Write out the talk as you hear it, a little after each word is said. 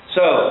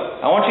So,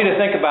 I want you to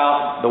think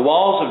about the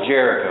walls of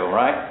Jericho,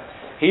 right?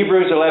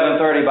 Hebrews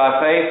 11:30,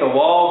 by faith the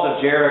walls of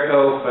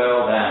Jericho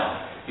fell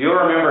down. You'll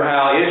remember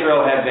how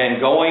Israel had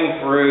been going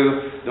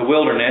through the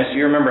wilderness.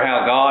 You remember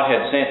how God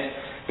had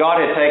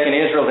taken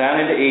Israel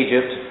down into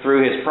Egypt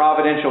through His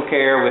providential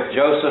care, with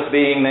Joseph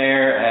being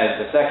there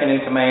as the second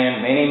in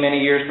command many,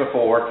 many years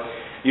before.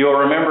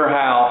 You'll remember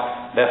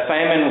how the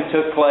famine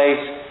took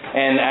place,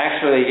 and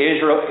actually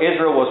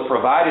Israel was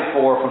provided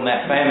for from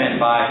that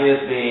famine by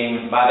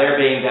their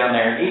being down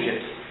there in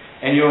Egypt.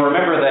 And you'll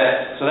remember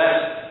that, so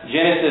that's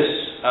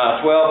Genesis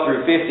 12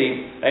 through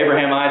 50,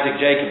 Abraham,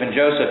 Isaac, Jacob, and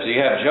Joseph. So you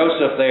have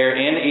Joseph there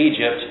in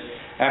Egypt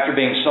after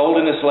being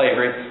sold into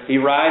slavery. He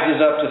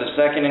rises up to the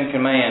second in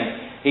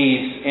command.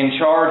 He's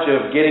in charge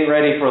of getting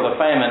ready for the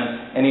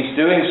famine, and he's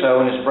doing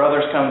so, and his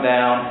brothers come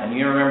down, and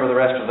you remember the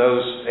rest of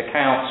those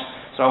accounts,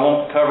 so I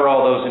won't cover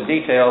all those in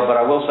detail, but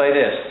I will say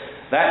this.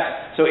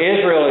 So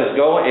Israel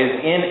is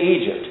in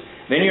Egypt.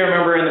 Then you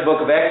remember in the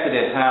book of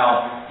Exodus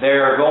how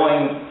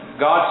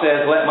God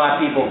says, let my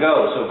people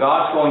go. So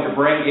God's going to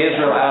bring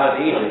Israel out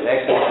of Egypt.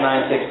 Exodus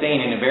 9:16,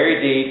 in the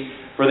very deed,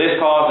 for this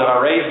cause that I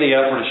raised thee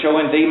up, for to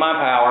show in thee my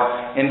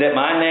power, and that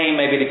my name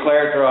may be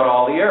declared throughout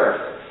all the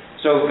earth.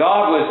 So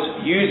God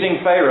was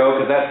using Pharaoh,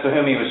 because that's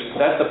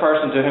the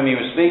person to whom He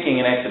was speaking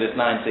in Exodus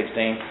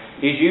 9:16.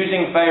 He's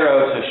using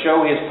Pharaoh to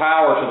show his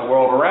power to the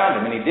world around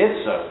him, and he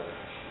did so.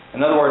 In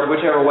other words,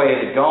 whichever way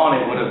it had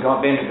gone, it would have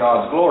been to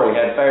God's glory.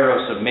 Had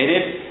Pharaoh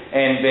submitted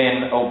and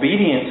been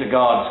obedient to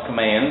God's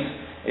commands,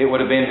 it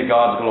would have been to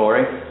God's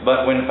glory.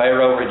 But when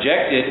Pharaoh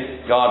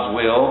rejected God's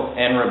will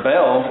and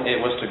rebelled, it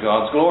was to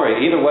God's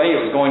glory. Either way, it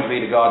was going to be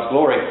to God's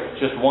glory.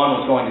 Just one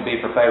was going to be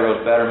for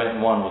Pharaoh's betterment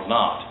and one was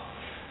not.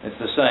 It's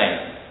the same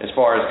as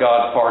far as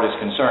God's part is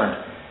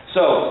concerned.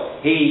 So,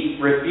 he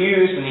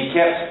refused and he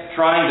kept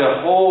trying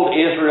to hold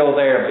Israel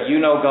there, but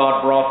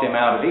God brought them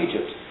out of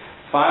Egypt.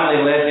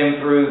 Finally led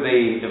them through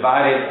the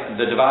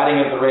dividing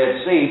of the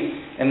Red Sea,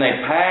 and they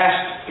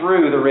passed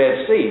through the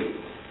Red Sea.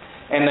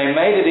 And they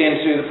made it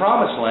into the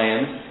Promised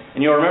Land,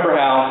 and you'll remember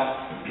how,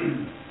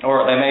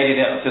 or they made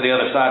it to the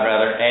other side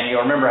rather, and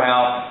you'll remember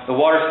how the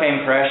waters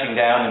came crashing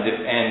down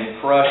and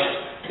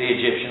crushed the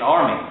Egyptian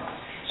army.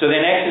 So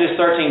then Exodus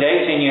 13 to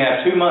 18, you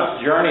have 2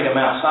 months' journey to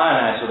Mount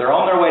Sinai. So they're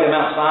on their way to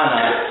Mount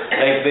Sinai.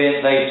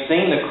 They've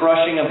seen the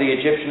crushing of the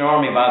Egyptian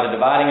army by the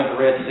dividing of the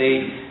Red Sea,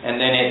 and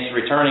then it's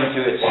returning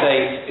to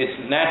its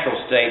natural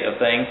state of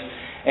things.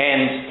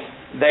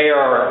 And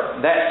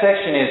that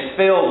section is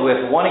filled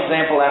with one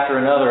example after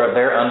another of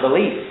their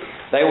unbelief.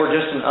 They were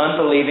just an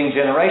unbelieving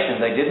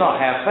generation. They did not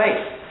have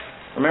faith.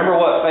 Remember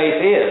what faith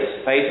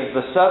is. Faith is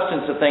the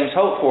substance of things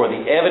hoped for,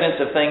 the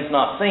evidence of things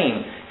not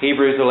seen.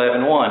 Hebrews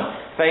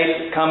 11:1.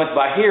 Faith cometh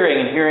by hearing,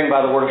 and hearing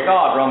by the Word of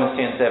God, Romans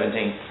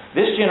 10:17.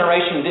 This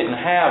generation didn't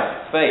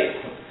have faith.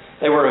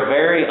 They were a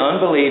very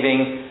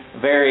unbelieving,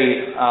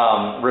 very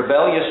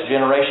rebellious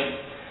generation.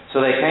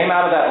 So they came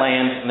out of that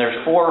land, and there's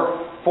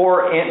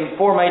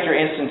four major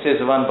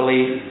instances of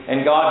unbelief,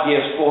 and God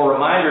gives 4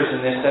 reminders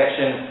in this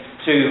section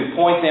to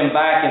point them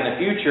back in the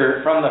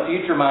future, from the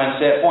future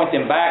mindset, point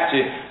them back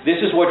to, this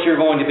is what you're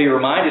going to be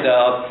reminded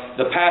of: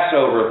 the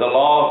Passover, the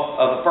law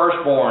of the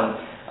firstborn,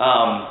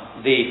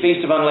 the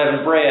Feast of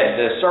Unleavened Bread,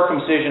 the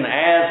circumcision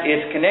as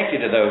it's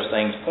connected to those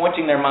things,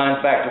 pointing their minds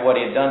back to what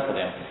He had done for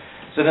them.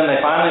 So then they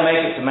finally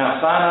make it to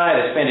Mount Sinai.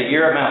 They spend a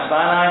year at Mount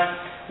Sinai,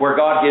 where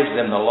God gives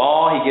them the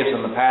law. He gives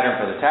them the pattern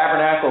for the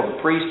tabernacle,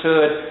 the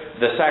priesthood,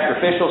 the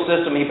sacrificial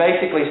system. He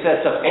basically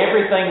sets up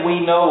everything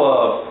we know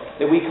of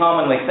that we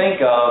commonly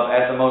think of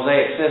as the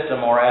Mosaic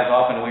system, or as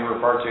often we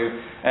refer to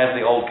as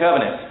the Old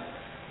Covenant.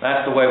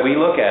 That's the way we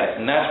look at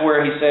it. And that's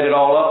where He set it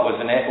all up, was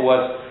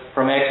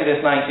from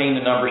Exodus 19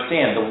 to Numbers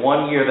 10, the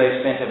 1 year they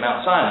spent at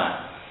Mount Sinai.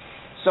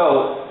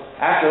 So,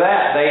 after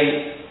that,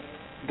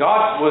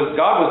 God was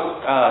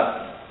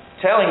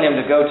telling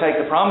them to go take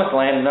the Promised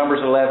Land in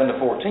Numbers 11 to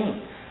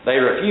 14. They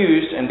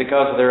refused, and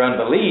because of their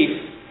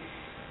unbelief,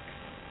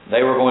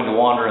 they were going to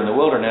wander in the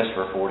wilderness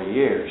for 40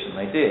 years, and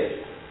they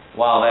did.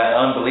 While that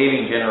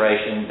unbelieving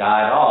generation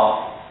died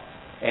off,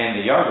 and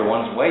the younger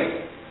ones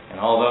waited. And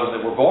all those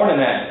that were born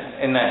in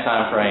that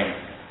time frame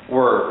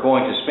were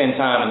going to spend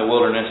time in the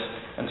wilderness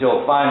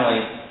until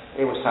finally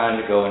it was time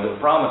to go into the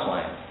Promised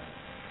Land.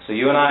 So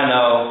you and I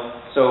know,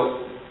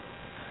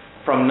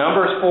 from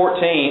Numbers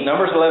 11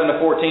 to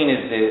 14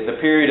 is the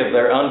period of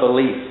their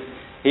unbelief.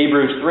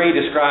 Hebrews 3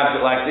 describes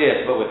it like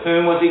this: but with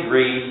whom was He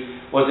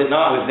grieved? Was it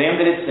not with them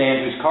that had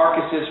sinned, whose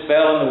carcasses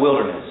fell in the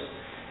wilderness?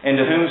 And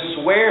to whom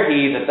sware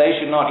He that they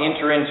should not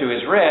enter into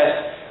His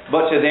rest,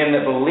 but to them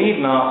that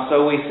believed not?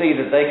 So we see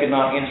that they could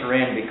not enter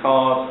in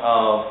because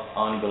of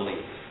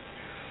unbelief.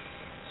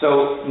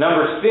 So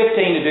Numbers 15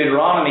 to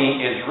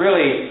Deuteronomy is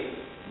really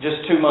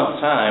just 2 months'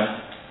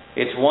 time.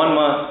 It's 1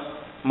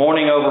 month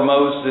mourning over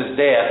Moses'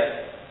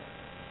 death.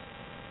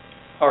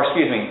 Or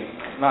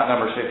not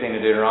Numbers 15 to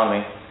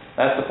Deuteronomy.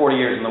 That's the 40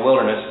 years in the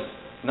wilderness.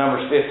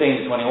 Numbers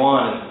 15 to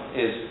 21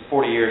 is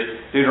 40 years.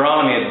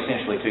 Deuteronomy is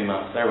essentially 2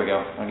 months. There we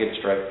go. I'll get it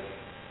straight.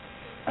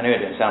 I knew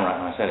it didn't sound right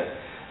when I said it.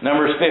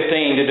 Numbers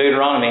 15 to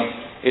Deuteronomy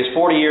is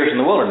 40 years in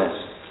the wilderness.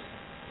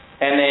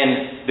 And then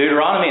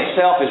Deuteronomy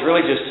itself is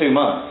really just 2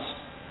 months.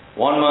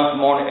 1 month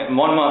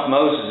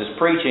Moses is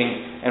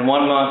preaching, and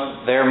 1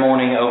 month they're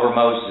mourning over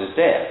Moses'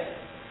 death.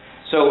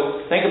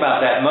 So think about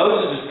that.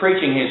 Moses is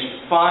preaching his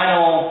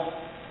final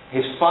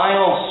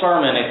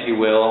sermon, if you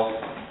will.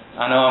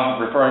 I know I'm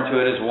referring to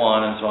it as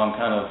one, and so I'm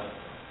kind of,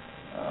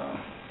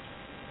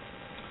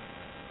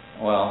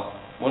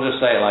 we'll just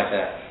say it like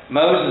that.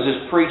 Moses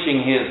is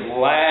preaching his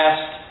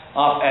last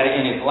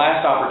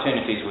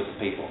opportunities with the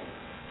people.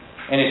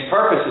 And his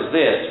purpose is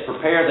this: to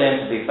prepare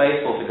them to be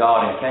faithful to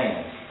God in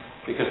Canaan.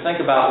 Because think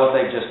about what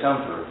they've just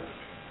come through.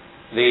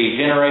 The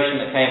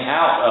generation that came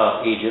out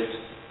of Egypt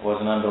was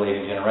an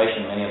unbelieving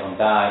generation. Many of them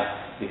died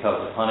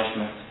because of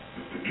punishment,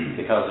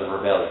 because of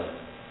rebellion.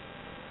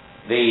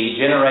 The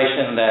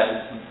generation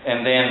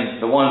and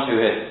then the ones who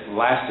had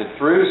lasted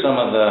through some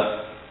of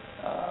the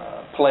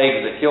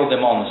plagues that killed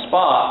them on the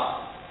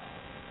spot,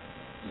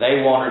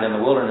 they wandered in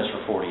the wilderness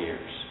for 40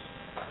 years.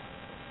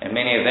 And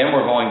many of them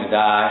were going to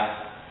die.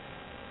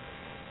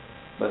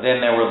 But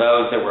then there were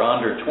those that were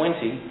under 20,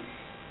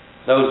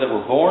 those that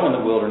were born in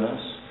the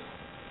wilderness,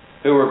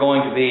 who were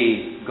going to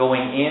be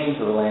going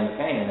into the land of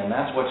Canaan. And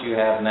that's what you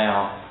have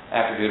now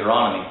after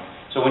Deuteronomy.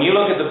 So when you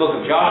look at the book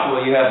of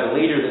Joshua, you have the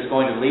leader that's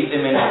going to lead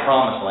them into the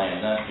promised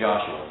land. That's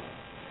Joshua.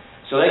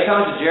 So they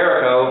come to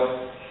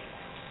Jericho,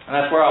 and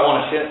that's where I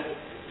want to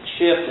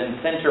shift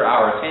and center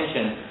our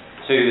attention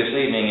to this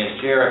evening, is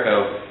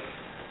Jericho.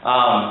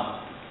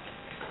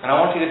 And I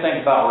want you to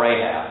think about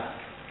Rahab.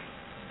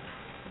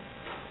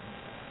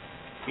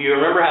 You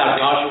remember how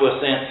Joshua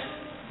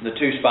sent the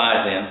 2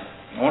 spies in.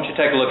 I want you to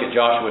take a look at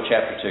Joshua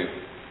chapter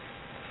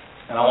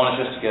 2. And I want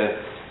us just to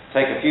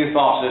take a few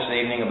thoughts this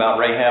evening about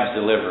Rahab's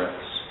deliverance.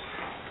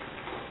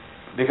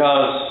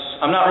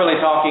 Because I'm not really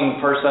talking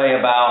per se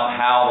about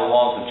how the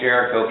walls of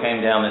Jericho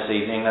came down this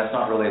evening. That's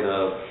not really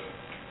the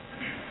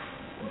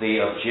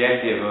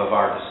objective of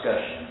our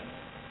discussion.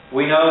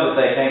 We know that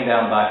they came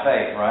down by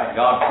faith, right?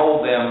 God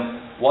told them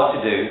what to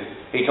do.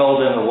 He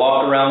told them to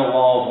walk around the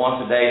walls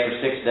once a day for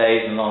 6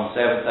 days, and on the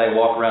 7th day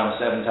walk around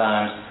 7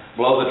 times,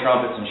 blow the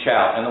trumpets and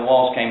shout. And the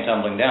walls came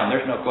tumbling down.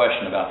 There's no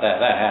question about that.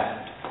 That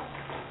happened.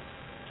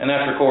 And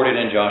that's recorded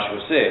in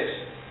Joshua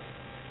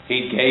 6.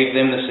 He gave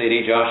them the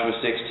city, Joshua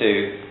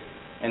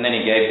 6:2, and then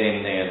he gave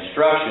them the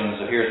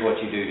instructions of here's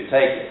what you do to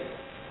take it.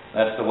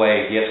 That's the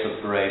way gifts of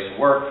grace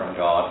work from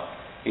God.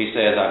 He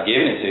says, I've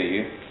given it to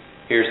you.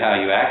 Here's how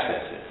you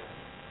access it.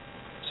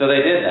 So they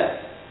did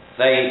that.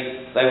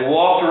 They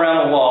walked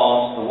around the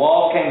walls. The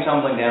walls came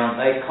tumbling down.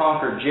 They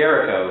conquered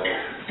Jericho.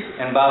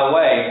 And by the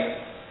way,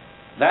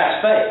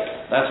 that's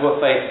faith. That's what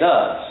faith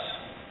does.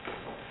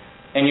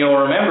 And you'll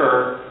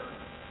remember,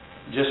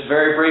 just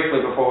very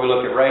briefly before we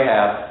look at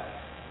Rahab,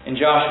 in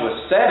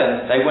Joshua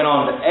 7, they went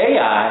on to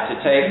Ai to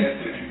take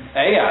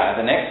Ai,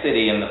 the next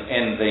city in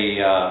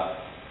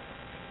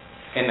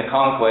the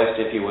conquest,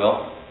 if you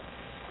will.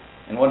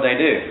 And what did they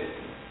do?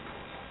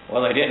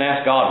 Well, they didn't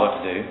ask God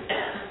what to do.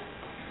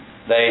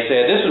 They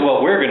said, this is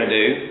what we're going to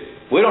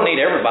do. We don't need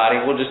everybody.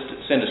 We'll just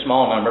send a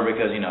small number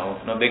because, no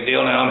big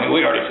deal now.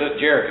 We already took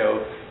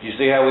Jericho. Do you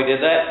see how we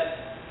did that?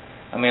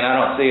 I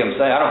don't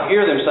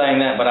hear them saying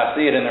that, but I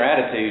see it in their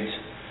attitudes,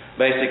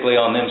 basically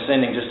on them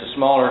sending just a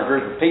smaller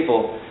group of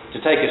people to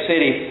take a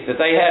city that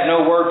they had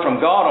no word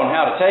from God on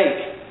how to take.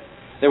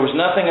 There was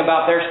nothing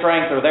about their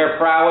strength or their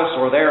prowess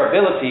or their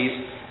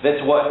abilities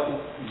that's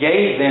what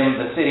gave them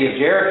the city of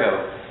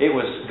Jericho. It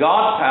was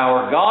God's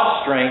power,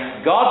 God's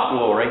strength, God's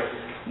glory.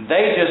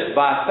 They just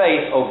by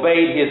faith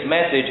obeyed His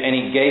message, and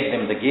He gave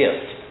them the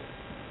gift.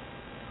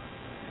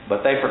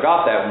 But they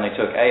forgot that when they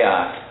took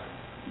Ai.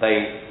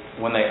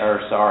 When they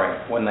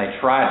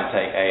tried to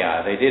take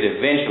Ai. They did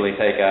eventually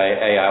take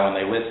Ai when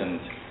they listened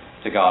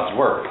to God's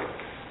word.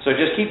 So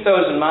just keep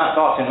those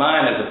thoughts in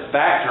mind as a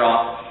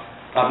backdrop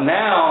of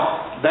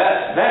now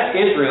that's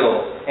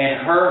Israel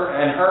and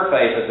her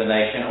faith as a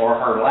nation, or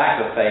her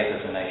lack of faith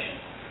as a nation.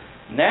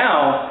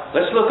 Now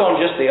let's look on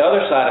just the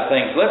other side of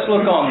things. Let's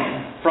look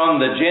on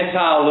from the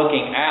Gentile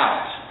looking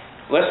out.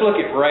 Let's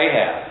look at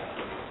Rahab.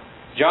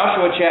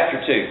 Joshua chapter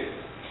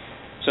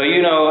 2. So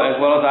you know as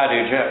well as I do,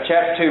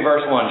 chapter 2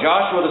 verse 1.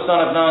 Joshua the son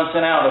of Nun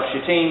sent out of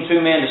Shittim 2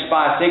 men to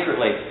spy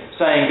secretly,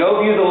 saying, Go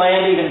view the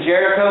land, even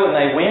Jericho. And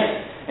they went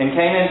and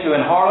came into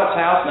an harlot's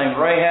house named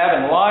Rahab,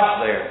 and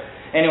lodged there.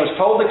 And it was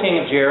told the king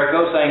of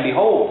Jericho, saying,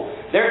 Behold,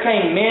 there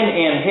came men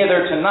in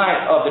hither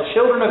tonight of the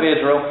children of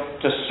Israel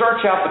to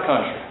search out the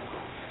country.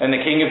 And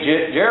the king of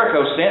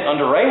Jericho sent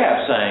unto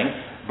Rahab, saying,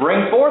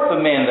 Bring forth the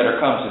men that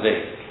are come to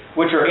thee,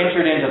 which are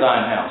entered into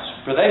thine house,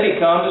 for they be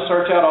come to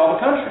search out all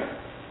the country.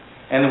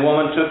 And the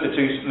woman took the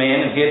 2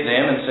 men and hid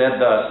them, and said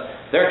thus,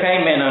 There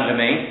came men unto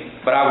me,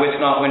 but I wist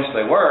not whence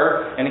they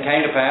were. And it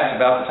came to pass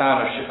about the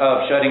time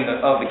of shutting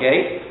of the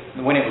gate,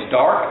 when it was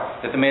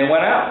dark, that the men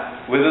went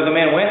out. Whither the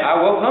men went, I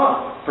woke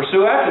not.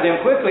 Pursue after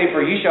them quickly,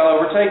 for ye shall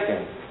overtake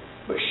them.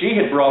 But she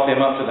had brought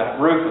them up to the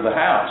roof of the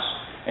house,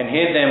 and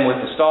hid them with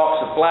the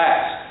stalks of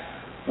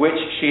flax, which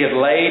she had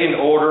laid in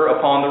order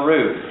upon the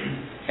roof.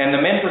 And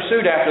the men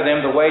pursued after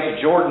them the way to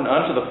Jordan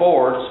unto the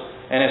fords,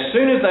 And as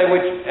soon as they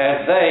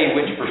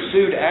which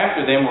pursued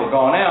after them were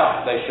gone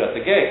out, they shut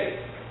the gate.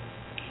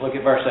 Look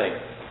at verse 8.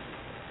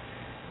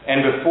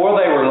 And before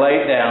they were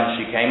laid down,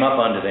 she came up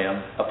unto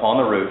them upon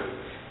the roof,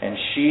 and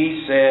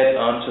she said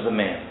unto the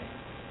men.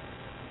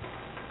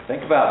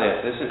 Think about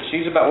this.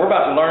 We're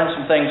about to learn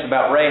some things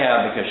about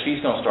Rahab because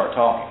she's going to start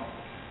talking.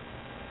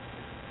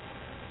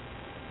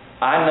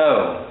 I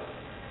know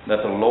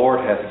that the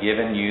Lord hath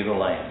given you the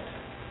land.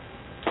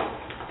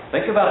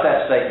 Think about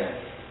that statement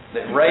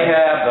that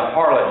Rahab the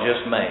harlot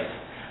just made.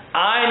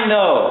 I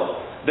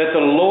know that the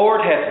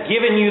Lord hath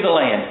given you the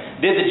land.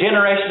 Did the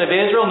generation of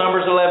Israel,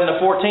 Numbers 11 to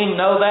 14,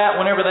 know that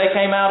whenever they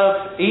came out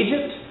of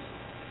Egypt?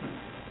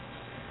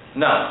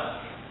 No.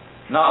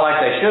 Not like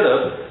they should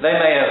have. They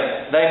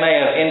may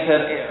have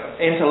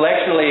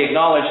intellectually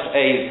acknowledged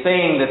a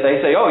thing that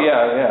they say, oh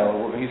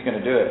yeah, he's going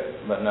to do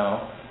it. But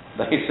no.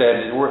 They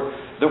said,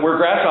 we're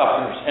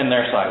grasshoppers in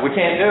their sight. We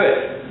can't do it.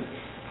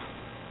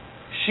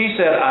 She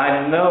said,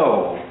 I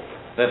know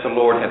that the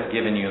Lord hath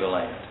given you the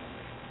land,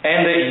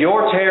 and that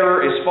your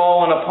terror is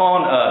fallen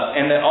upon us,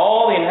 and that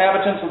all the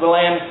inhabitants of the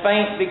land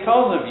faint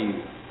because of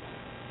you.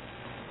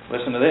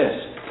 Listen to this.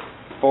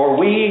 For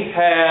we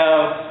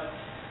have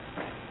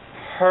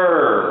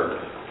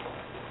heard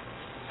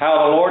how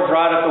the Lord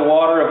dried up the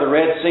water of the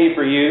Red Sea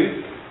for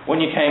you when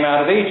you came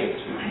out of Egypt.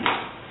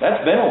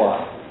 That's been a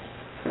while.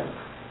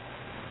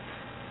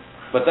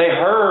 But they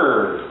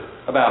heard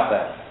about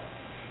that.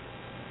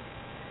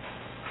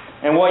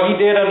 And what ye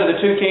did unto the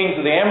two kings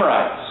of the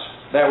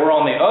Amorites that were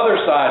on the other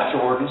side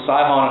of Jordan,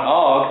 Sihon and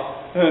Og,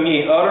 whom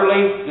ye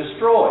utterly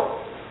destroyed.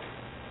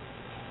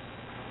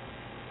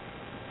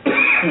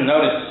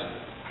 Notice,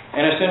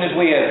 and as soon as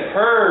we had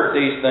heard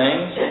these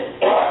things,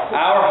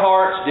 our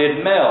hearts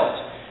did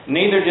melt,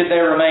 neither did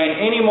there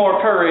remain any more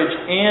courage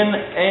in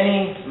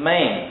any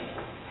man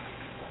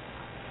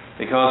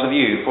because of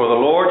you. For the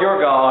Lord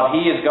your God,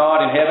 He is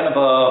God in heaven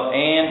above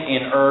and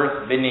in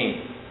earth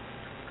beneath.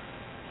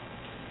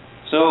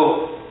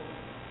 So,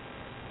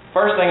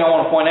 first thing I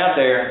want to point out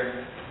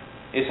there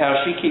is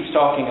how she keeps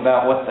talking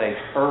about what they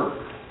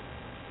heard.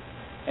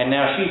 And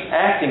now she's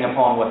acting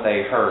upon what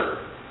they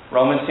heard.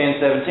 Romans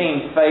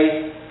 10:17,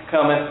 faith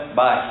cometh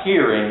by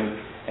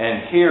hearing,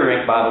 and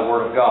hearing by the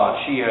word of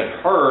God. She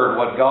had heard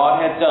what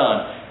God had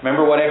done.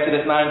 Remember what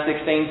Exodus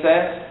 9:16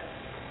 says?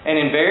 And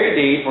in very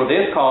deed, for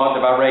this cause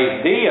have I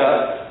raised thee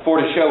up,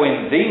 for to show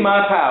in thee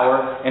my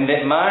power, and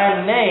that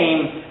my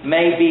name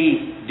may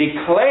be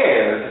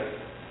declared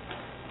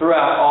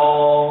throughout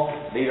all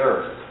the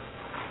earth.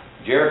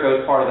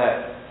 Jericho is part of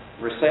that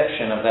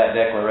reception of that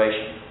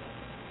declaration.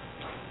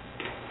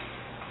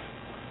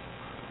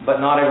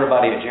 But not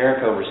everybody at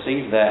Jericho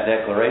received that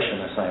declaration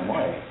the same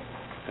way.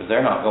 Because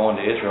they're not going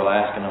to Israel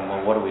asking them,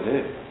 well, what do we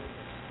do?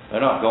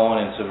 They're not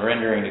going and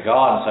surrendering to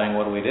God and saying,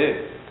 what do we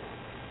do?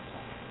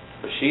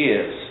 But she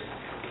is.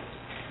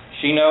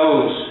 She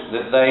knows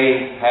that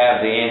they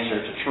have the answer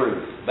to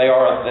truth.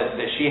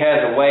 That she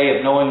has a way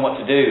of knowing what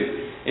to do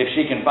if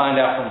she can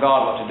find out from God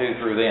what to do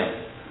through them.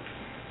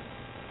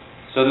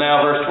 So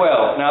now verse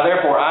 12. Now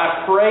therefore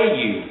I pray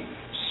you,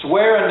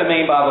 swear unto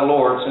me by the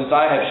Lord, since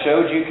I have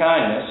showed you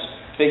kindness,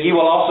 that ye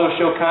will also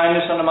show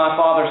kindness unto my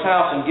father's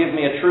house, and give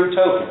me a true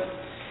token,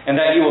 and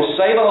that ye will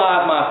save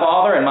alive my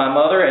father and my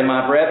mother and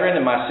my brethren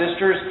and my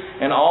sisters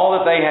and all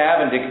that they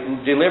have,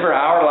 and deliver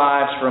our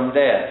lives from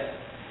death.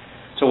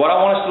 So what I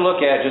want us to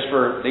look at just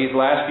for these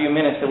last few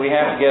minutes that we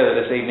have together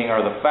this evening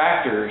are the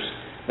factors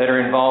that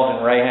are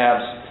involved in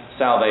Rahab's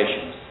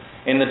salvation,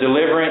 in the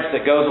deliverance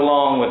that goes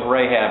along with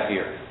Rahab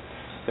here.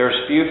 There's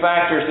a few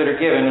factors that are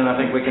given, and I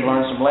think we can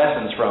learn some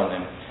lessons from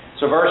them.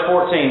 So verse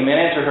 14, men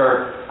answered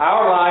her,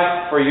 our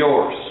life for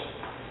yours,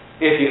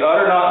 if you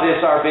utter not this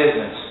our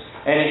business.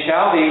 And it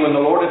shall be, when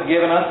the Lord hath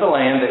given us the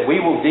land, that we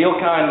will deal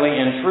kindly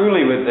and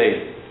truly with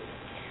thee.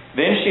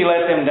 Then she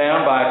let them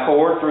down by a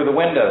cord through the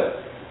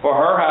window, for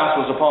her house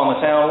was upon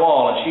the town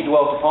wall, and she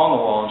dwelt upon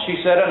the wall. And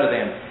she said unto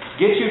them,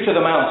 get you to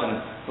the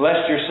mountain,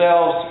 lest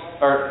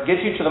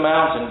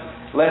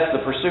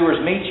the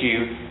pursuers meet you,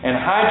 and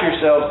hide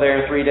yourselves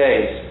there 3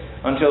 days,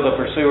 until the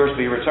pursuers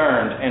be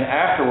returned, and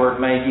afterward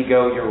may ye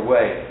go your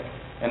way.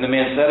 And the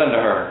men said unto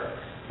her,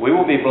 we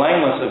will be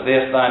blameless of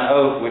this thine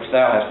oath which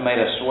thou hast made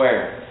us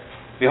swear.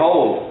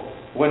 Behold,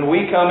 when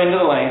we come into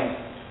the land,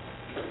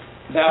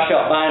 thou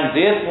shalt bind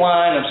this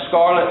line of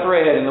scarlet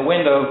thread in the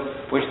window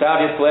which thou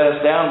didst let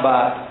us down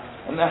by,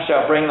 and thou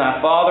shalt bring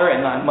thy father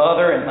and thy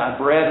mother and thy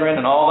brethren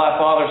and all thy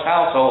father's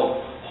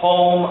household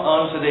home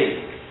unto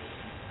thee.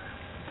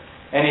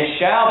 And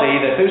it shall be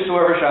that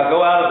whosoever shall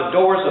go out of the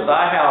doors of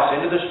thy house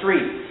into the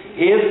street,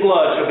 his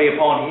blood shall be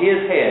upon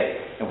his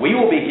head, and we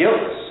will be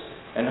guiltless.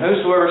 And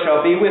whosoever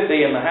shall be with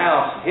thee in the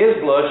house, his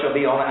blood shall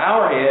be on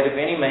our head, if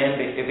any hand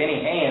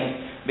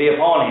be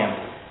upon him.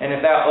 And if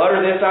thou utter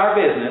this our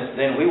business,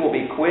 then we will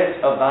be quit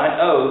of thine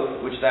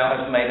oath which thou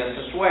hast made us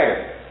to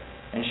swear.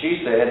 And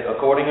she said,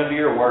 according unto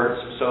your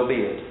words, so be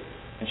it.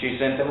 And she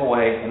sent them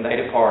away, and they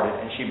departed.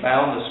 And she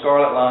bound the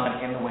scarlet line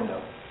in the window.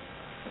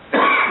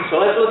 So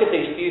let's look at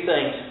these few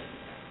things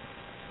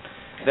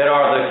that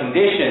are the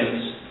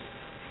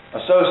conditions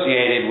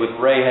associated with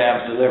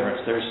Rahab's deliverance.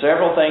 There's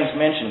several things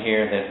mentioned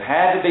here that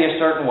had to be a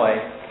certain way,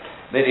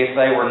 that if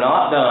they were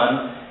not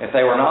done, if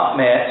they were not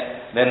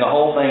met, then the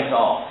whole thing's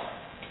off.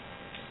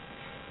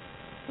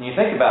 And you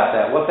think about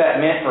that, what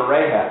that meant for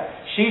Rahab.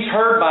 She's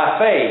heard by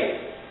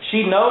faith.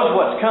 She knows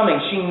what's coming.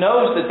 She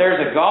knows that there's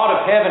a God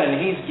of heaven and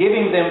He's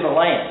giving them the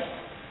land.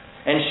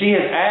 And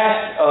she's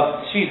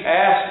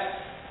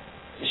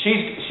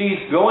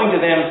going to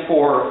them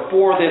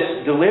for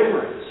this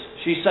deliverance.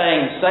 She's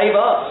saying, save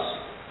us.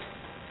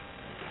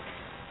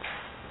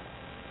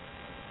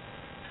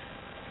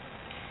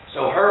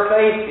 So her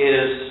faith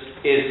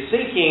is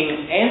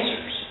seeking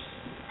answers.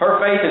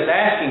 Her faith is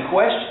asking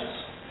questions.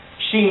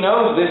 She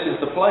knows this is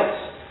the place.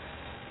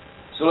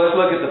 So let's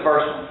look at the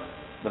first one.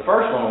 The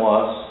first one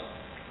was,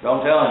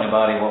 don't tell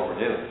anybody what we're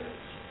doing.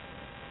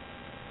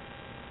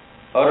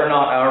 Utter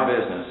not our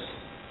business.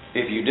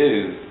 If you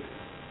do,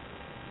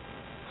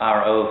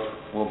 our oath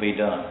will be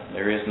done.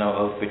 There is no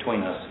oath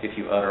between us if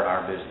you utter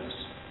our business.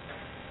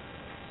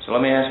 So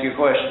let me ask you a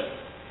question.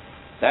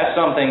 That's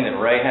something that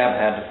Rahab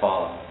had to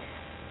follow.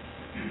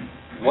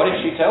 What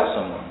did she tell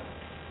someone?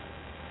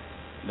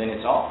 Then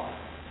it's off.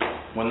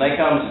 When they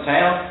come to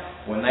town,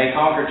 when they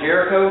conquer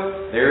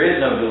Jericho, there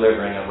is no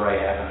delivering of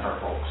Rahab and her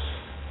folks.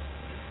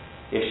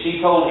 If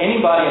she told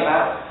anybody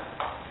about it.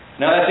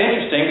 Now that's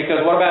interesting,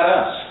 because what about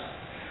us?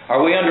 Are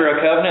we under a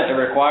covenant that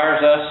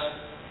requires us,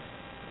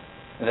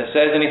 that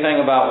says anything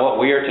about what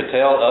we are to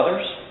tell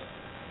others?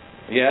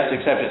 Yes,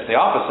 except it's the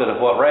opposite of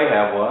what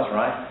Rahab was,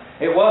 right?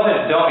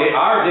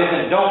 Ours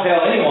isn't don't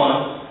tell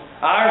anyone.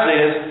 Ours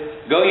is,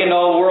 go ye into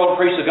all the world and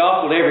preach the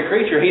gospel to every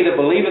creature. He that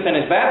believeth and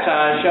is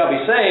baptized shall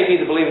be saved. He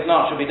that believeth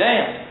not shall be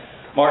damned.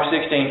 Mark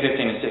 16, 15,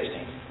 and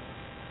 16.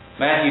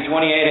 Matthew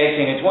 28,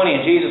 18, and 20.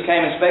 And Jesus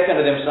came and spake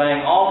unto them,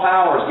 saying, all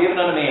power is given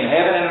unto me in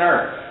heaven and in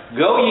earth.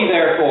 Go ye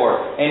therefore,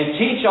 and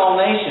teach all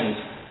nations,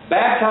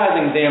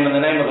 baptizing them in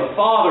the name of the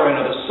Father, and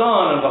of the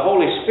Son, and of the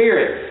Holy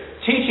Spirit,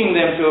 teaching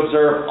them to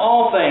observe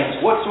all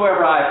things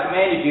whatsoever I have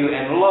commanded you,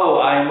 and lo,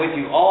 I am with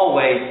you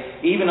always,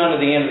 even unto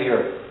the end of the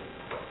earth.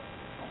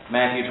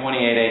 Matthew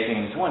 28, 18,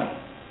 and 20.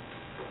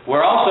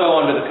 We're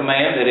also under the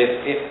command that if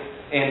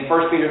in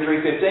 1 Peter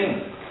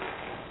 3:15,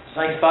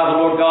 sanctify the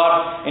Lord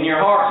God in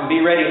your hearts, and be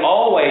ready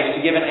always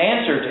to give an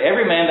answer to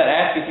every man that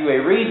asketh you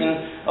a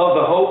reason of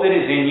the hope that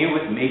is in you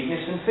with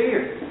meekness and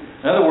fear.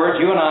 In other words,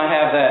 you and I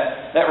have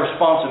that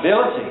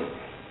responsibility,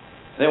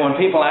 that when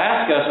people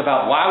ask us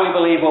about why we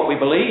believe what we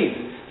believe,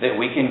 that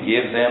we can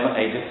give them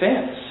a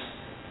defense.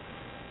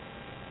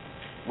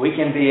 We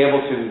can be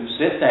able to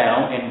sit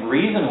down and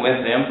reason with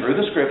them through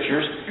the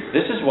Scriptures.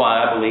 This is why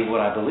I believe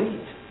what I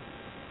believe.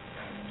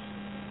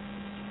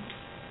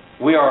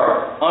 We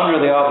are under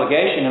the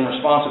obligation and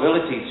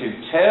responsibility to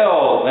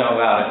tell them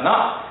about it.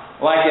 Not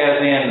like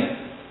as in,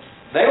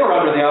 they were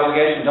under the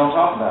obligation, don't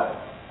talk about it.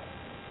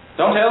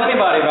 Don't tell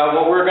anybody about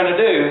what we're going to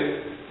do,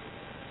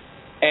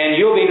 and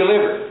you'll be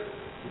delivered.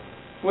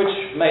 Which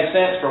made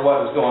sense for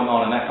what was going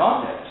on in that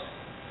context.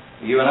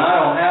 You and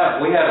I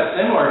we have a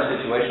similar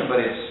situation, but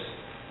it's,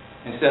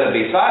 instead of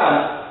be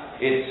silent,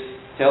 it's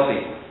tell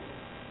people.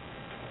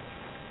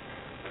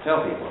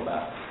 Tell people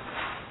about it.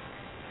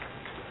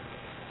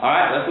 All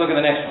right, let's look at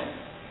the next one.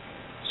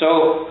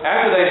 So,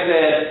 after they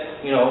said,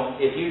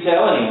 if you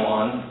tell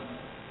anyone,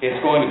 it's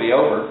going to be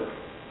over.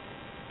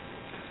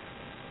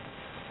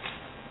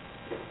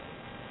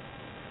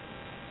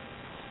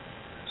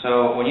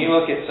 So, when you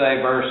look at,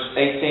 say, verse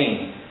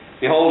 18,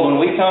 behold, when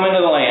we come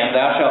into the land,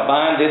 thou shalt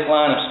bind this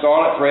line of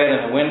scarlet thread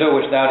in the window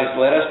which thou didst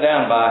let us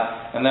down by,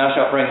 and thou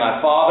shalt bring thy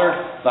father,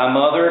 thy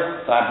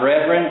mother, thy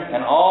brethren,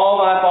 and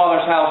all thy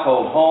father's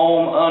household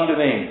home unto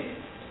me.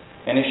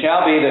 And it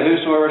shall be that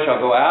whosoever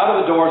shall go out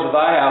of the doors of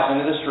thy house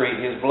into the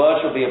street, his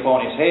blood shall be upon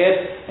his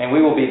head, and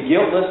we will be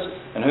guiltless.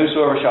 And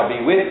whosoever shall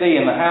be with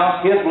thee in the house,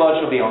 his blood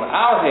shall be on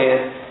our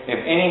head, if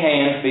any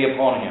hand be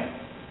upon him.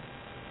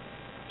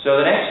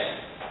 So the next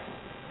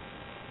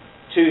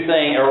two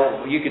things,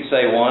 or you could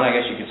say one, I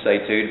guess you could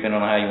say two, depending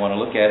on how you want to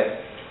look at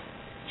it.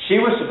 She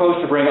was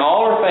supposed to bring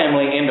all her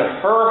family into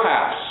her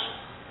house.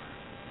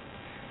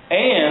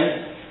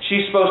 And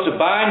she's supposed to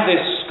bind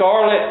this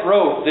scarlet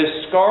rope,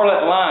 this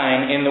scarlet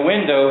line in the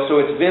window so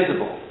it's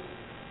visible.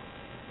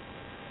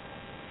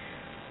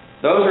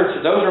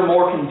 Those are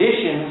more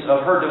conditions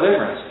of her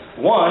deliverance.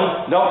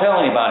 One, don't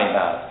tell anybody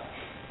about it.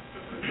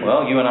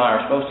 Well, you and I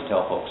are supposed to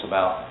tell folks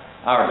about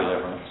our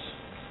deliverance.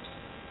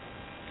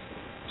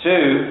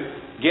 Two,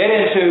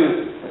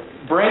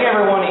 bring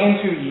everyone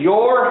into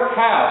your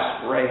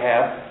house,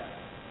 Rahab.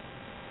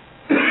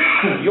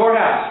 Your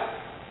house.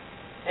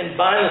 And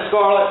bind the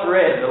scarlet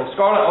thread, the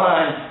scarlet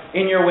line,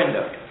 in your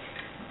window.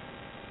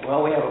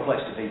 Well, we have a place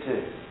to be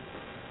too.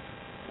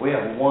 We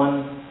have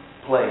one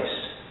place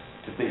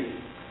to be.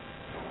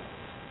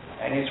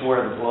 And it's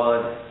where the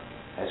blood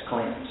has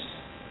cleansed.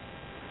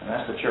 And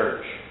that's the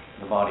church,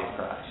 the body of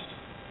Christ.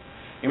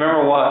 You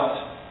remember what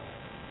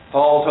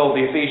Paul told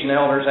the Ephesian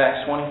elders,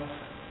 Acts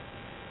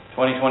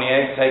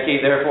 20:28, take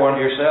heed therefore unto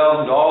yourselves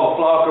and to all the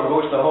flock over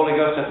which the Holy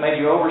Ghost hath made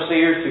you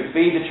overseers to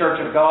feed the church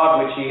of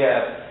God which ye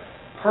have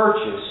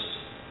purchased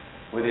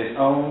with His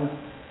own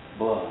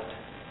blood.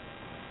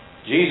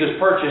 Jesus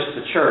purchased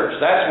the church.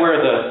 That's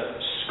where the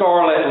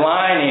scarlet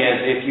line is,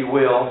 if you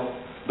will.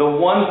 The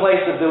one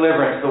place of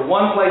deliverance, the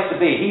one place to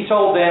be. He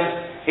told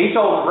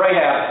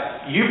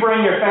Rahab, you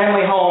bring your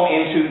family home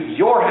into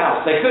your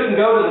house. They couldn't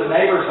go to the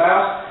neighbor's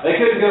house. They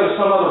couldn't go to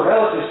some other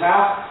relative's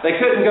house. They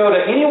couldn't go to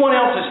anyone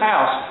else's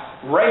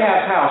house.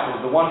 Rahab's house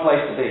was the one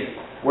place to be,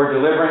 where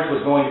deliverance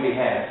was going to be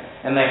had.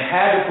 And they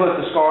had to put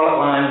the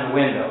scarlet line in the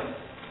window.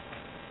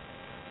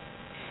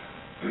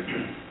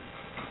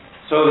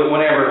 So that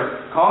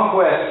whenever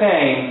conquest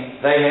came,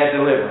 they had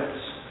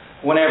deliverance.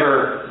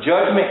 Whenever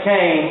judgment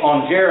came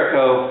on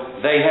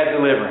Jericho, they had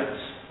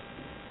deliverance.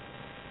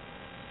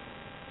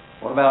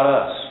 What about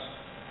us?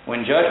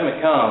 When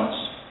judgment comes,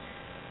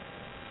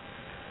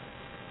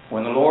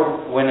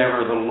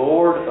 whenever the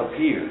Lord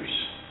appears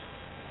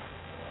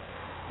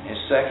in His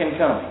second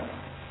coming,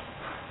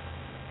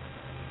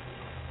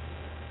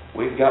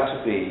 we've got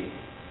to be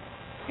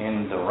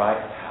in the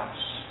right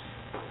house,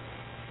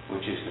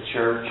 which is the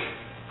church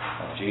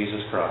of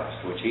Jesus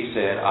Christ, which He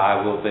said,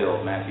 I will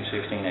build, Matthew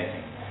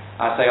 16:18.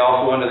 I say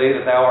also unto thee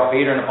that thou art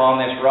Peter, and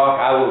upon this rock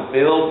I will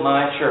build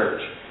my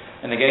church,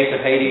 and the gates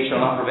of Hades shall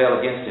not prevail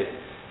against it.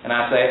 And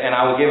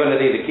I will give unto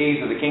thee the keys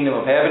of the kingdom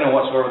of heaven, and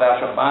whatsoever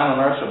thou shalt bind on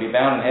earth shall be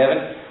bound in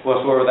heaven,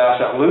 whatsoever thou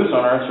shalt loose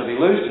on earth shall be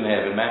loosed in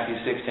heaven. Matthew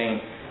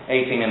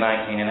 16:18 and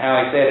 19. And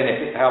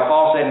how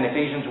Paul said in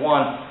Ephesians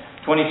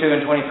 1:22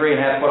 and 23,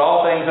 and hath put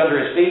all things under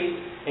His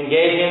feet, and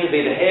gave Him to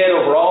be the head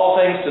over all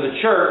things to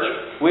the church,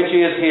 which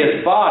is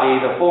His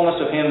body, the fullness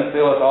of Him that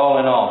filleth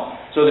all in all.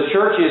 So the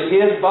church is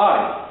His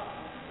body.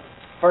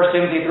 1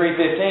 Timothy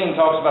 3:15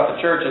 talks about the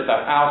church as the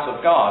house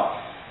of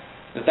God,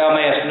 that thou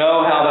mayest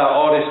know how thou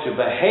oughtest to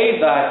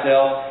behave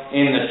thyself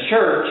in the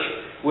church,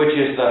 which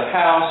is the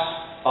house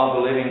of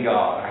the living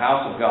God, or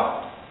house of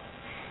God.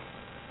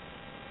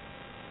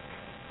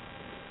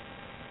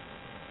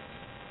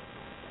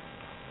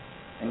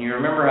 And you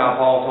remember how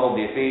Paul told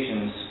the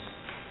Ephesians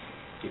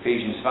 5,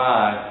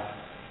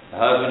 the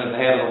husband is the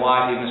head of the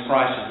wife, even as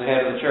Christ is the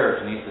head of the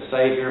church, and He's the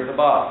Savior of the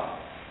body.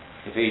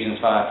 Ephesians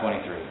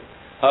 5:23.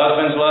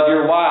 Husbands, love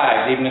your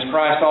wives, even as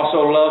Christ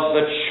also loved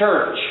the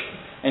church,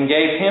 and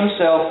gave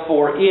Himself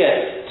for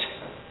it.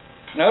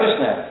 Notice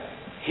that.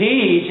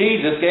 He,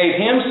 Jesus, gave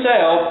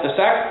Himself, the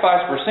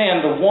sacrifice for sin,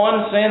 the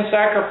one sin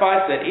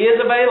sacrifice that is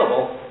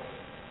available,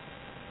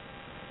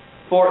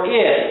 for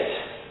it,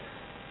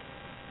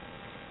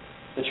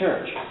 the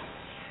church.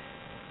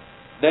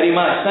 That He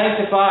might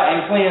sanctify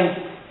and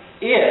cleanse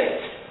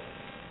it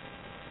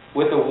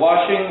with the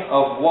washing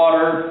of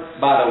water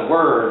by the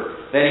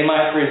Word, that He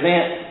might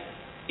present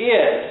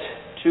it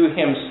to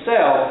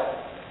Himself,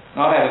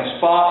 not having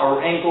spot or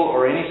wrinkle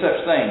or any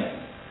such thing.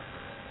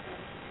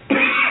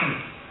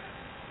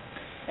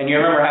 And you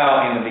remember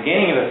how in the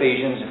beginning of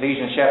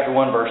Ephesians chapter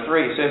 1 verse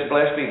 3, it says,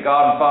 Blessed be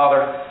God and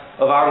Father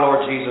of our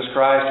Lord Jesus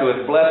Christ, who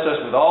hath blessed us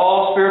with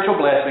all spiritual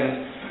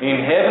blessings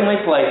in heavenly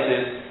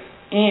places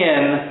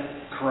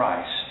in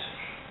Christ.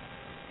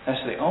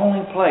 That's the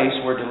only place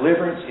where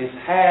deliverance is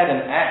had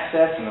and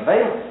accessed and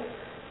available,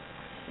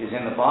 is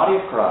in the body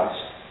of Christ,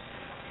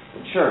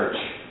 the church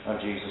of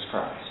Jesus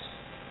Christ.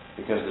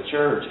 Because the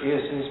church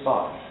is His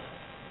body.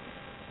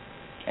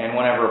 And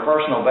whenever a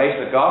person obeys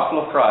the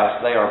gospel of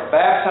Christ, they are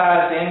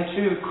baptized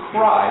into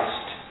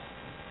Christ,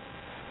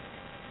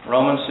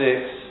 Romans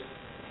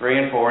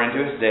 6:3 and 4, into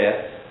His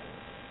death.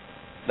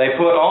 They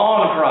put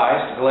on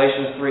Christ,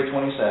 Galatians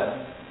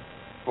 3:27.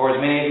 For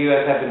as many of you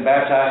as have been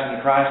baptized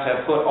into Christ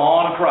have put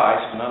on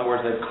Christ. In other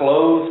words, they've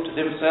clothed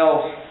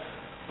themselves,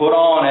 put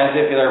on as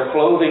if they're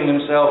clothing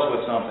themselves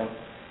with something.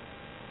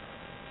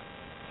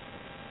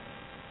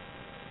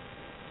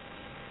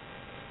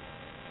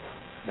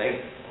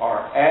 They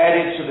are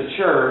added to the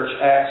church,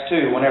 Acts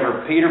 2.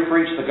 Whenever Peter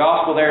preached the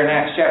gospel there in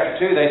Acts chapter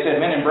 2, they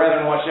said, Men and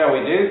brethren, what shall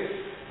we do?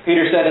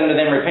 Peter said unto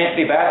them, Repent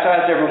and be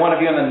baptized, every one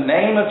of you, in the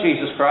name of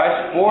Jesus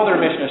Christ, for the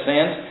remission of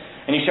sins,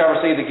 and ye shall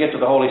receive the gift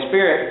of the Holy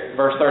Spirit.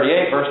 Verse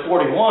 38, verse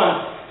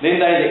 41,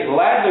 Then they that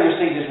gladly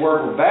received His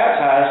word were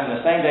baptized, and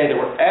the same day there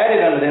were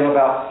added unto them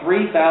about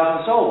 3,000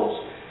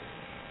 souls.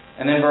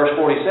 And then verse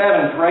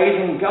 47,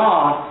 Praising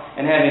God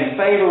and having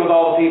favor with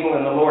all the people,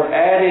 and the Lord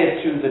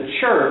added to the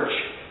church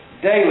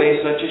daily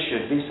such as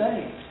should be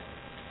saved.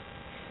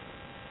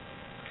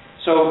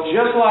 So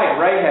just like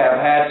Rahab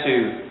had to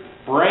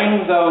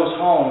bring those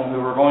home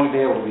who were going to be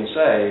able to be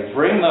saved,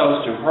 bring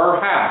those to her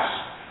house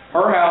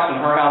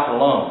and her house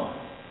alone.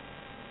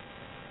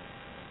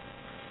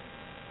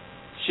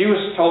 She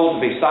was told to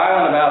be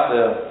silent about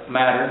the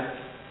matter,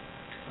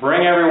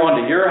 bring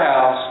everyone to your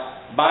house,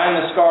 bind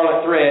the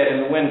scarlet thread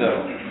in the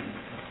window.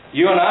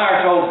 You and I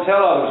are told to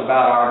tell others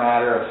about our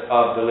matter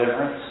of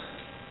deliverance.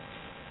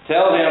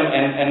 Tell them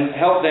and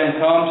help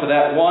them come to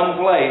that one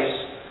place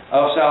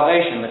of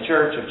salvation, the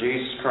church of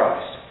Jesus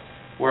Christ,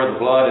 where the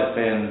blood has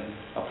been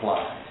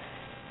applied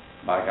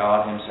by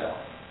God Himself.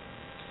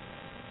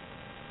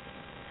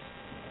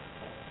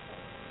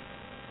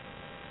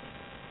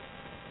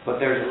 But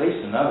there's at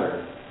least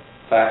another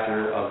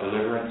factor of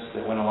deliverance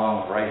that went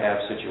along with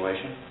Rahab's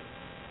situation.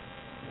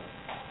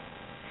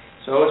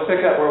 So let's pick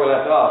up where we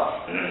left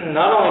off.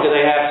 Not only do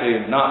they have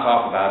to not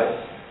talk about it,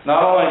 not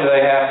only do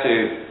they have to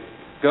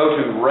go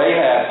to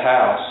Rahab's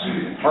house,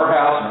 her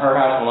house and her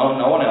house alone,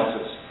 no one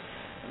else's.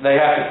 They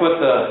have to put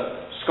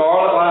the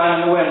scarlet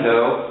line in the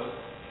window.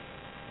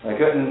 They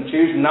couldn't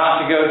choose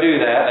not to go do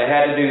that. They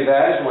had to do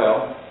that as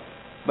well.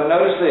 But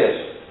notice this.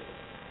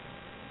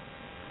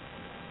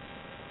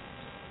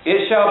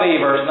 It shall be,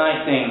 verse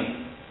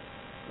 19,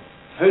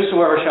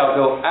 whosoever shall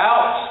go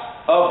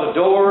out of the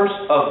doors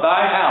of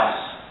thy house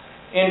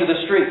into the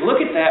street. Look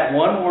at that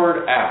one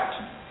word, out.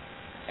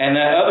 And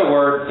that other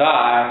word,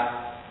 thy,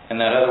 and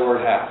that other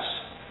word, house.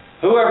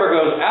 Whoever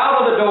goes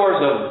out of the doors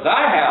of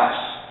thy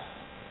house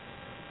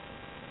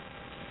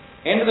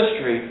into the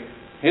street,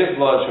 his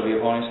blood shall be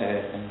upon his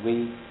head, and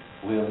we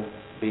will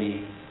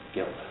be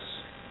guiltless.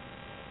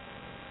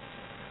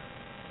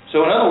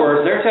 So in other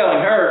words, they're telling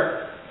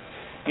her,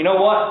 you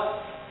know what?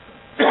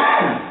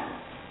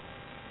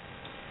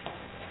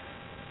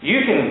 You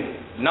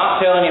can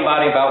not tell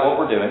anybody about what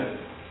we're doing.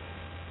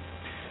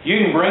 You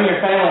can bring your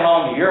family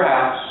home to your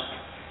house.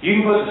 You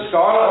can put the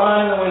scarlet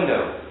line in the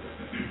window.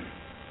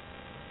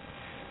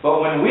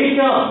 But when we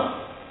come,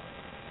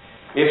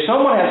 if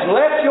someone has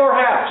left your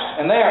house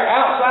and they are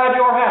outside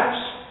your house,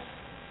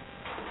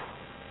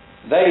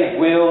 their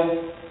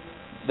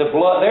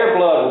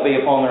blood will be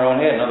upon their own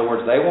head. In other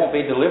words, they won't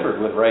be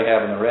delivered with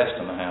Rahab and the rest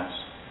in the house.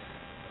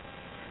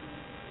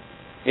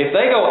 If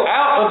they go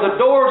out of the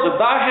doors of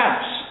thy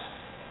house,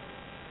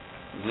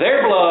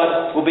 their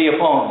blood will be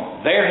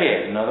upon their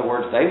head. In other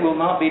words, they will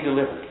not be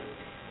delivered.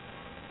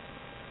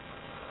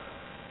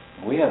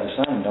 We have the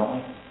same, don't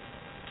we?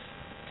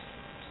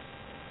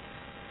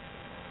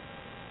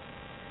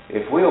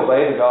 If we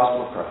obey the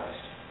gospel of Christ,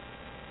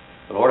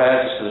 the Lord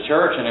adds us to the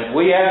church, and if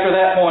we, after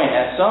that point,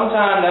 at some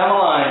time down the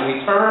line,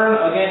 we turn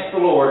against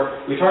the Lord,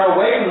 we turn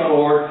away from the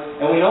Lord,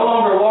 and we no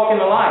longer walk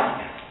in the light,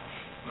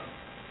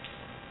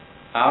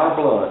 our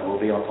blood will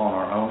be upon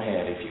our own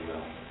head, if you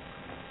will.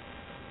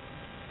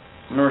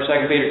 Remember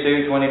 2 Peter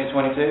 2,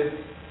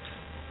 20-22?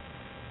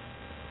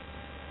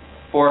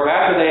 For if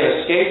after they have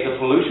escaped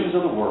the pollutions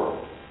of the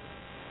world,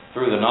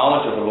 through the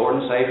knowledge of the Lord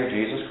and Savior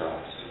Jesus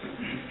Christ,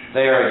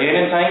 they are again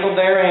entangled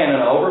therein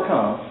and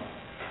overcome,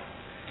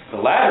 the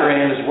latter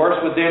end is worse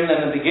with them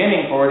than the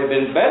beginning, for it had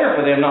been better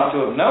for them not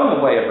to have known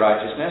the way of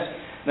righteousness,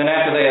 than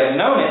after they have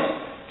known it,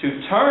 to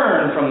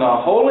turn from the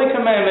holy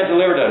commandment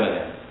delivered unto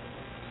them.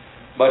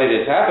 But it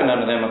has happened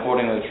unto them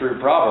according to the true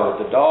proverb,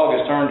 the dog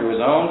is turned to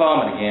his own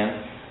vomit again,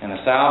 and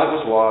the sow that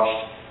was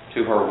washed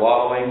to her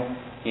wallowing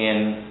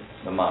in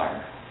the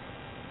mire.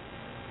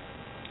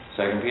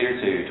 2 Peter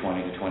 2,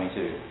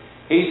 20-22.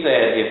 He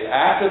said, if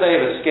after they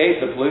have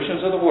escaped the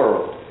pollutions of the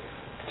world,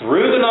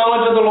 through the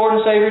knowledge of the Lord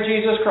and Savior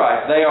Jesus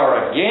Christ, they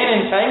are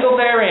again entangled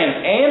therein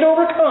and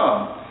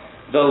overcome,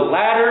 the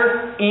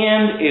latter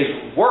end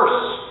is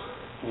worse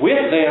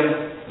with them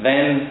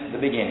than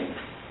the beginning.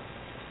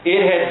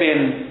 It had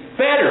been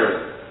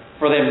better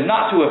for them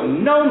not to have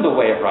known the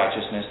way of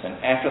righteousness than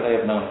after they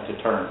have known it to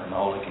turn from the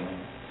holy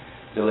commandment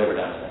delivered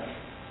unto them.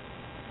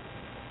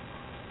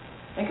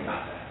 Think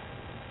about that.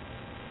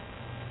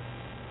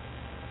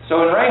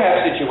 So in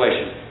Rahab's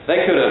situation,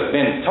 they could have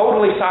been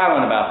totally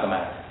silent about the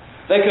matter.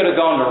 They could have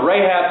gone to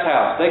Rahab's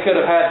house. They could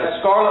have had the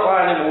scarlet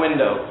line in the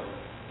window.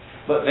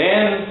 But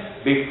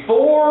then,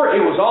 before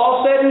it was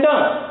all said and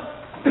done,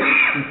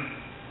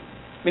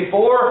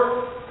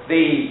 before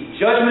the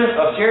judgment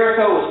of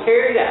Jericho was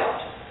carried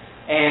out,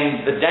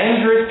 and the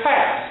danger is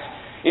past,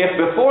 if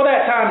before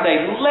that time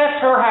they left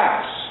her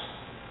house,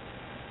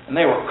 and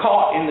they were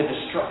caught in the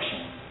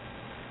destruction,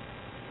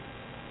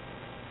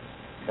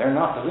 they're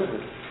not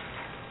delivered.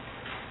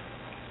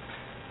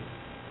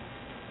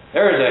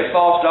 There is a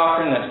false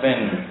doctrine that's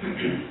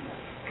been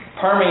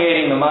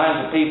permeating the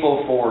minds of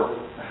people for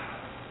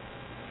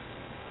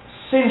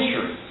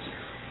centuries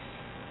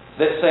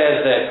that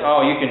says that,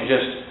 oh, you can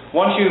just,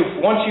 once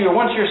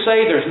you're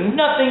saved, there's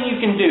nothing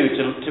you can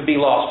do to be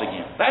lost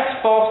again.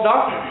 That's false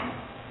doctrine.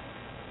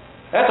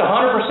 That's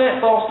 100%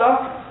 false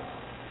doctrine.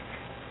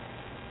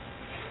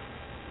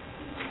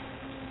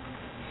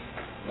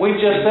 We've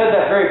just said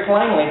that very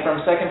plainly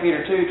from 2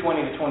 Peter 2,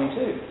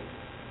 20-22.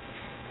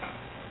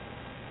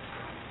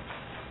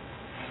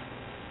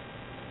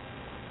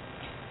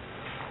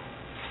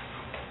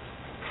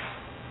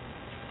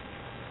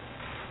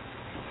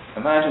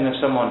 Imagine if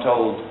someone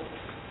told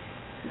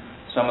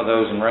some of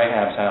those in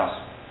Rahab's house,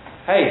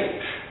 hey,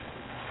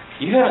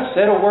 you haven't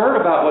said a word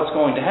about what's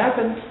going to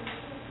happen.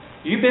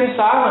 You've been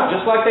silent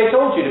just like they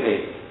told you to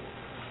be.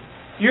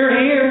 You're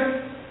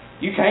here.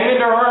 You came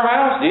into her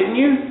house, didn't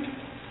you?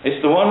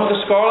 It's the one with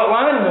the scarlet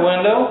line in the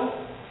window.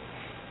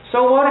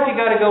 So what if you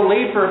got to go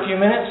leave for a few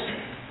minutes?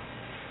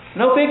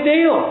 No big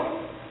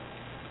deal.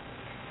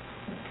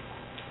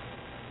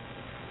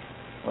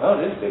 Well,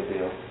 it is a big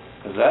deal,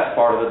 because that's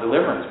part of the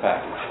deliverance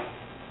package.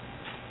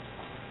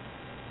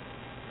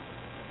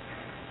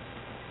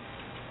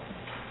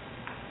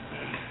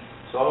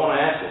 So I want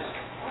to ask us,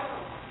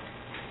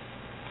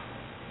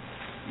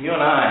 you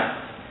and I,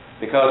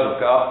 because of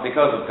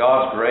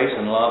God's grace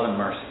and love and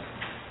mercy,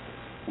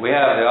 We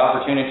have the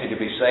opportunity to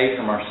be saved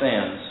from our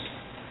sins.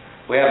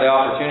 We have the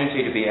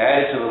opportunity to be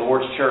added to the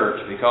Lord's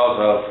church because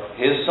of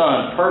His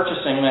Son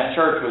purchasing that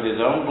church with His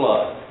own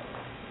blood.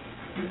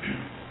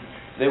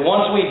 That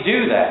once we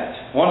do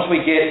that, once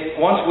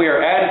we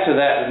are added to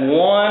that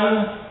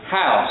one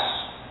house,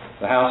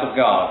 the house of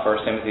God,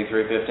 1 Timothy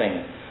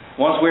 3:15.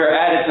 Once we are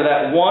added to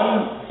that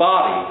one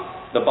body,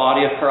 the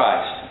body of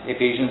Christ,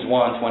 Ephesians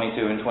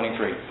 1:22 and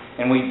 23.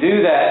 And we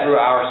do that through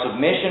our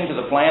submission to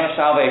the plan of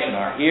salvation,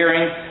 our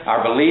hearing,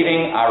 our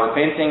believing, our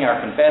repenting,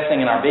 our confessing,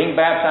 and our being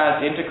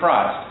baptized into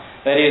Christ.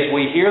 That is,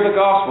 we hear the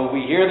gospel,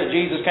 we hear that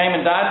Jesus came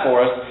and died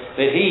for us,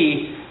 that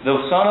He, the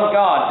Son of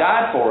God,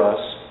 died for us.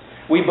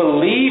 We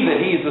believe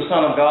that He is the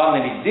Son of God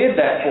and that He did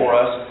that for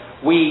us.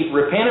 We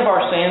repent of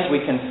our sins,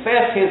 we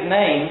confess His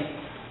name,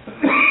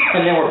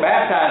 and then we're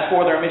baptized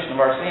for the remission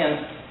of our sins.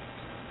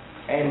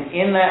 And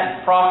in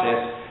that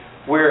process,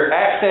 we're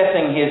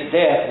accessing His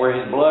death where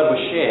His blood was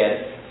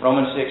shed,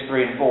 Romans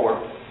 6:3 and 4.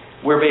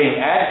 We're being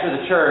added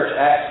to the church,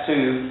 Acts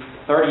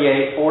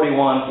 2:38,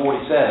 41,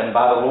 47,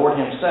 by the Lord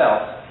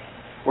Himself.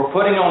 We're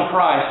putting on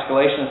Christ,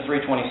 Galatians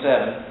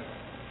 3:27.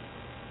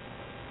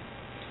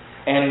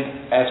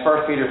 And as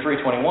 1 Peter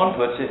 3:21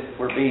 puts it,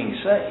 we're being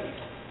saved.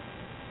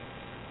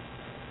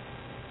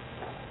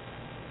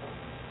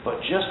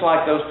 But just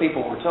like those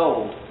people were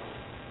told,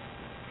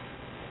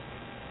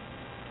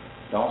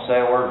 don't say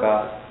a word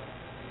about it.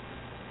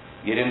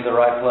 Get into the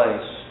right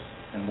place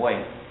and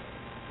wait.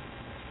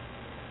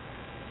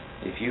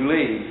 If you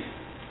leave,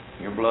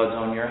 your blood's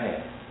on your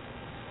head.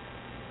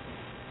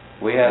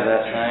 We have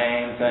that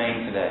same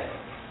thing today.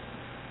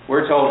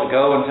 We're told to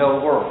go and tell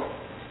the world.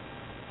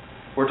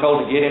 We're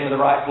told to get into the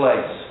right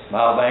place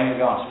by obeying the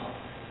gospel.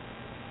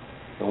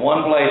 The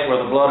one place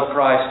where the blood of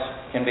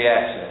Christ can be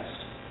accessed.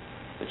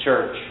 The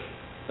church,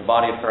 the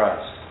body of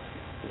Christ,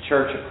 the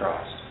church of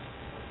Christ.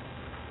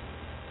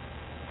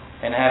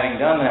 And having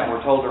done that,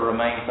 we're told to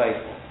remain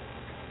faithful.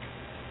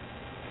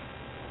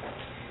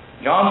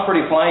 John's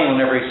pretty plain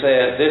whenever he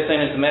says, "This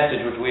then is the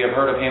message which we have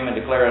heard of Him and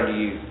declare unto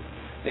you,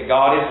 that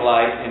God is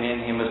light and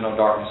in Him is no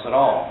darkness at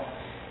all."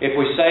 If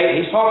we say,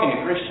 he's talking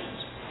to Christians,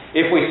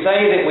 if we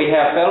say that we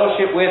have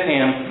fellowship with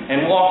Him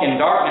and walk in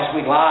darkness,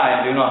 we lie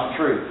and do not the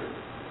truth.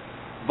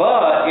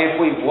 But if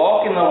we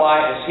walk in the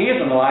light as He is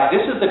in the light,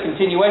 this is the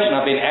continuation.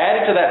 I've been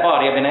added to that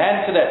body. I've been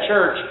added to that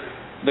church,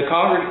 the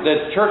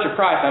church of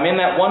Christ. I'm in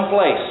that one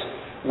place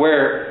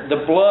where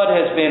the blood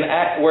has been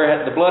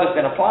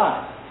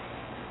applied,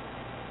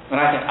 and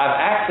I've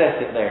accessed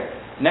it there.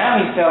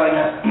 Now He's telling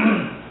us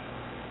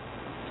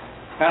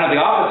kind of the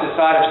opposite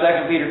side of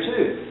 2 Peter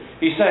 2.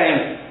 He's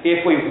saying,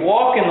 if we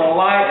walk in the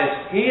light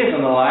as He is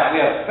in the light, we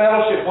have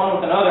fellowship one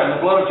with another, and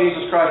the blood of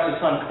Jesus Christ, His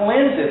Son,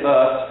 cleanseth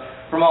us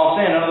from all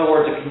sin. In other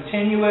words, a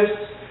continuous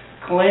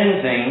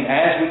cleansing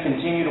as we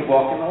continue to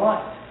walk in the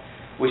light.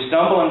 We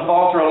stumble and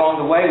falter along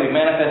the way. We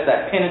manifest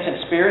that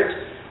penitent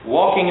spirit,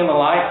 walking in the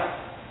light.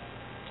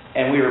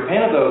 And we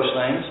repent of those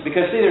things,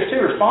 because see, there's two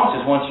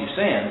responses once you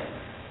sin.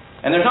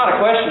 And there's not a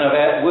question of,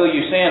 will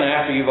you sin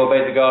after you've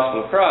obeyed the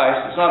gospel of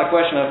Christ? It's not a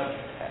question of,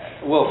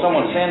 will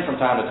someone sin from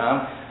time to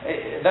time?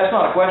 That's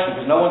not a question,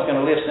 because no one's going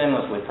to live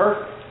sinlessly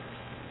perfect.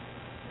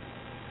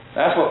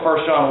 That's what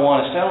 1 John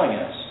 1 is telling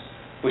us.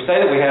 If we say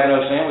that we have no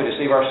sin, we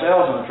deceive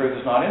ourselves, and the truth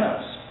is not in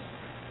us.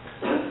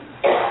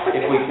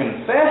 If we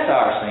confess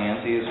our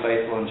sins, He is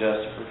faithful and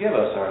just to forgive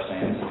us our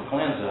sins and to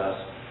cleanse us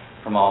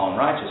from all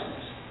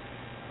unrighteousness.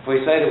 If we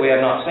say that we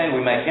have not sinned,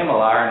 we make Him a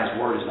liar and His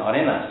word is not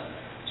in us.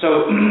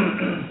 So,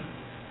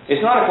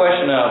 it's not a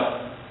question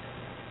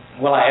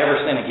of, will I ever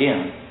sin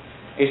again?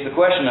 It's the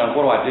question of,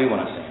 what do I do when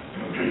I sin?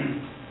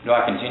 Do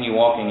I continue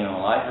walking in the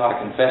light? Do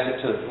I confess it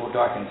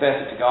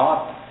to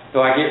God? Do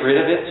I get rid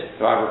of it?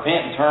 Do I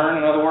repent and turn,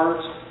 in other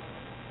words?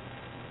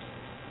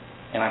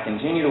 And I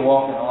continue to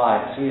walk in the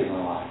light as He is in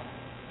the light.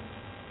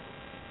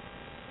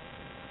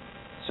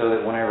 So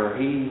that whenever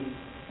He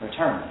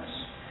returns,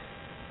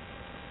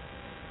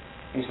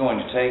 He's going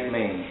to take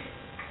me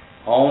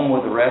home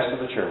with the rest of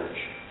the church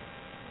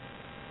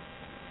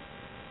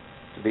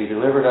to be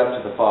delivered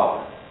up to the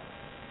Father.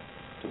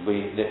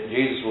 That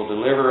Jesus will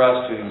deliver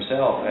us to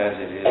Himself, as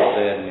it is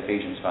said in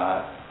Ephesians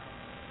 5.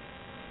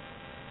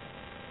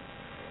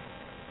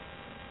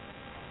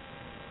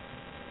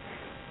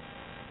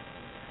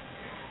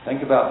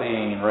 Think about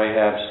being in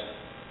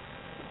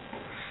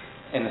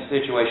the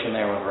situation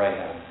there with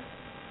Rahab.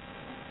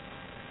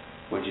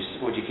 Would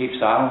you keep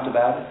silent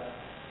about it?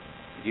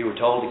 If you were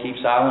told to keep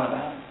silent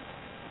about it?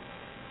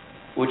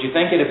 Would you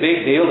think it a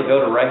big deal to go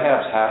to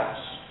Rahab's house?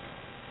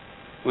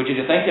 Would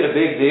you think it a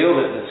big deal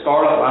that the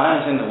scarlet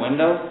line is in the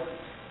window?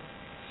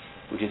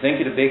 Would you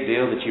think it a big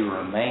deal that you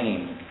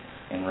remain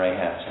in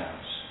Rahab's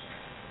house?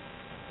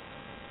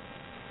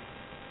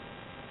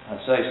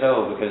 I'd say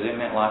so, because it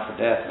meant life or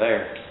death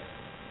there.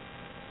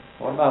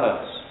 What about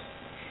us?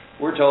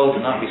 We're told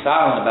to not be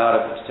silent about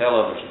it, but to tell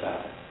others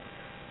about it.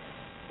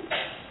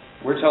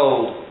 We're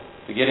told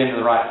to get into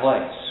the right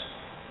place.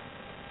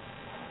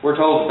 We're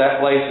told that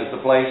place is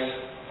the place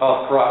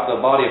of Christ,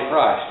 the body of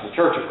Christ, the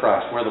church of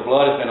Christ, where the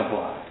blood has been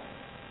applied.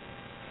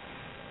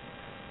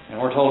 And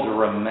we're told to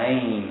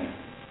remain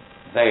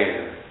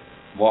there,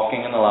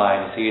 walking in the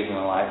light as He is in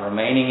the light,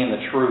 remaining in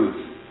the truth,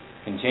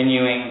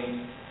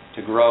 continuing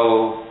to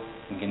grow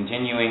and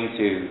continuing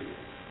to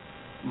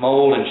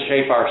mold and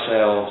shape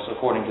ourselves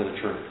according to the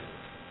truth.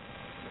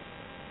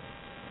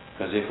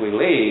 Because if we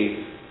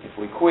leave, if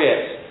we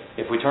quit,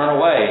 if we turn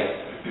away,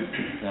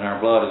 then our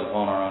blood is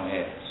upon our own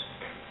heads.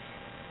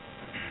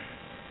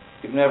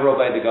 If you've never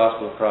obeyed the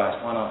gospel of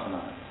Christ, why not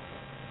tonight?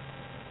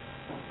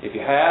 If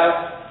you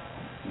have,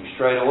 and you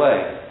strayed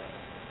away,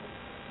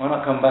 why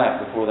not come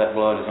back before that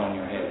blood is on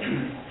your head?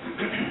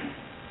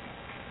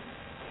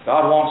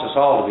 God wants us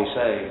all to be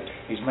saved.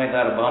 He's made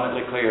that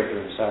abundantly clear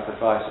through the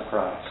sacrifice of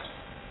Christ.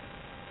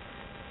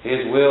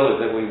 His will is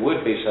that we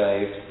would be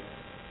saved,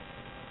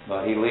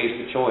 but He leaves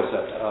the choice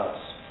up to us.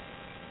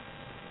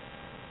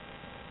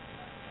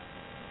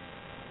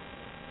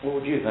 What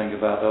would you think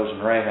about those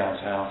in Rahab's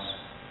house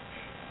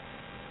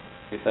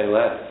if they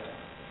left?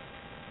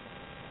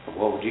 But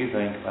what would you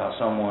think about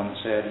someone that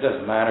said, it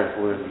doesn't matter if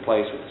we're in the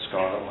place with the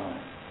scarlet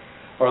line?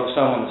 Or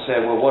someone that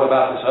said, well, what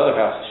about this other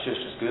house? It's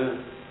just as good.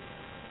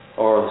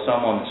 Or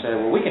someone that said,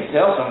 well, we can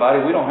tell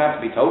somebody. We don't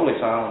have to be totally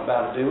silent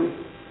about it, do we?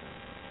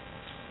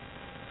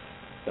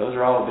 Those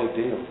are all a big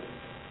deal.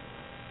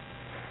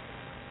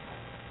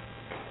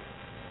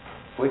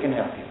 If we can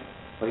help you,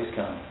 please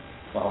come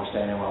while we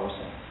stand here while we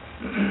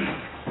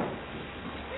sing.